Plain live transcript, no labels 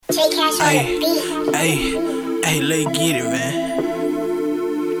Hey, let's get it, man.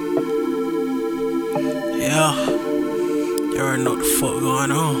 Yeah, you already know what the fuck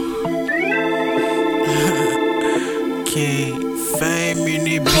going on. King Fame in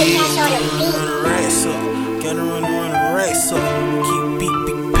the beat. Run the racks up. Gotta run the racks up. Keep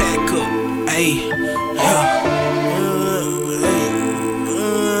beat pack up. Hey, yeah.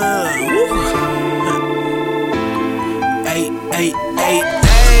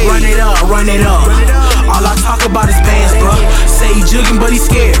 Run it up. All I talk about is bands, bro. Say he jugging, but he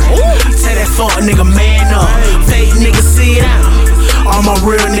scared. Tell that fuck nigga man up. Fake nigga sit down. All my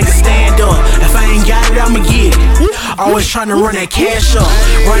real niggas stand up. If I ain't got it, I'ma get it. Always tryna run that cash up.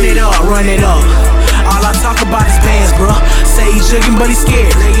 Run it up. All I talk about is bands, bro. Say he jugging, but he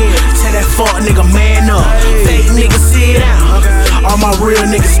scared. Tell that fuck nigga man up. Fake nigga sit down. All my real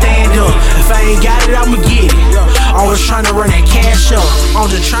niggas stand up. If I ain't got it, I'ma get it. Always tryna run that cash up. I'm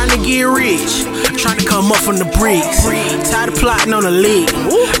just tryna get rich, tryna come up from the bricks. Tired of plotting on the league,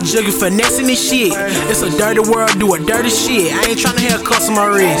 jugging, finessing this shit. It's a dirty world, do a dirty shit. I ain't tryna have cuss on my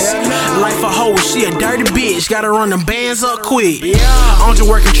wrist. Life a hoe, she a dirty bitch. Gotta run them bands up quick. I'm just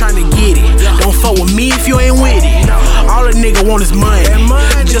working tryna get it. Don't fuck with me if you ain't with it. All a nigga want is money,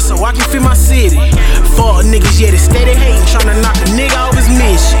 just so I can feed my city. Fuck niggas, yeah, they steady hating, tryna knock a nigga off his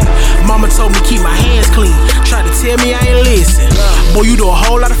mission. Mama told me keep my hands clean, try to tell me I ain't listen. Boy, you do a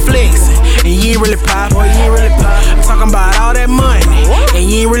whole lot of flexing, and you ain't really pop. Talking about all that money, and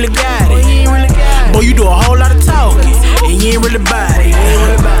you ain't really got it. Boy, you do a whole lot of talking, and you ain't really buy it.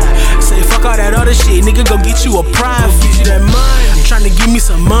 Say fuck all that other shit, nigga, go get you a private. Tryna give me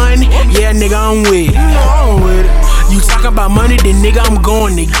some money, yeah, nigga, I'm with it. You talk about money, then nigga, I'm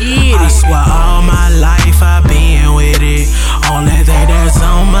going to get it. I swear all my life I've been with it. Only thing that's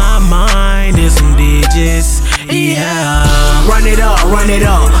on my mind is some digits, yeah. Run it up.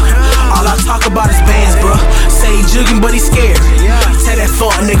 All I talk about is bands, bro. Say he jugging, but he scared. Tell that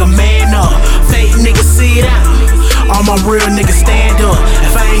fuck nigga man up. Fake nigga sit down. All my real niggas stand up.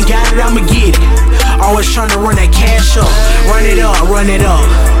 If I ain't got it, I'ma get it. Always tryna run that cash up. Run it up.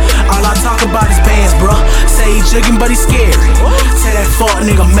 All I talk about is bands, bro. Say he jugging, but he scared. Tell that fuck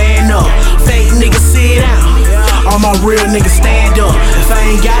nigga man up. Fake nigga sit down. All my real niggas stand up. If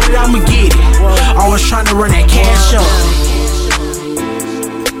I ain't got it, I'ma get it. Always tryna run that cash up.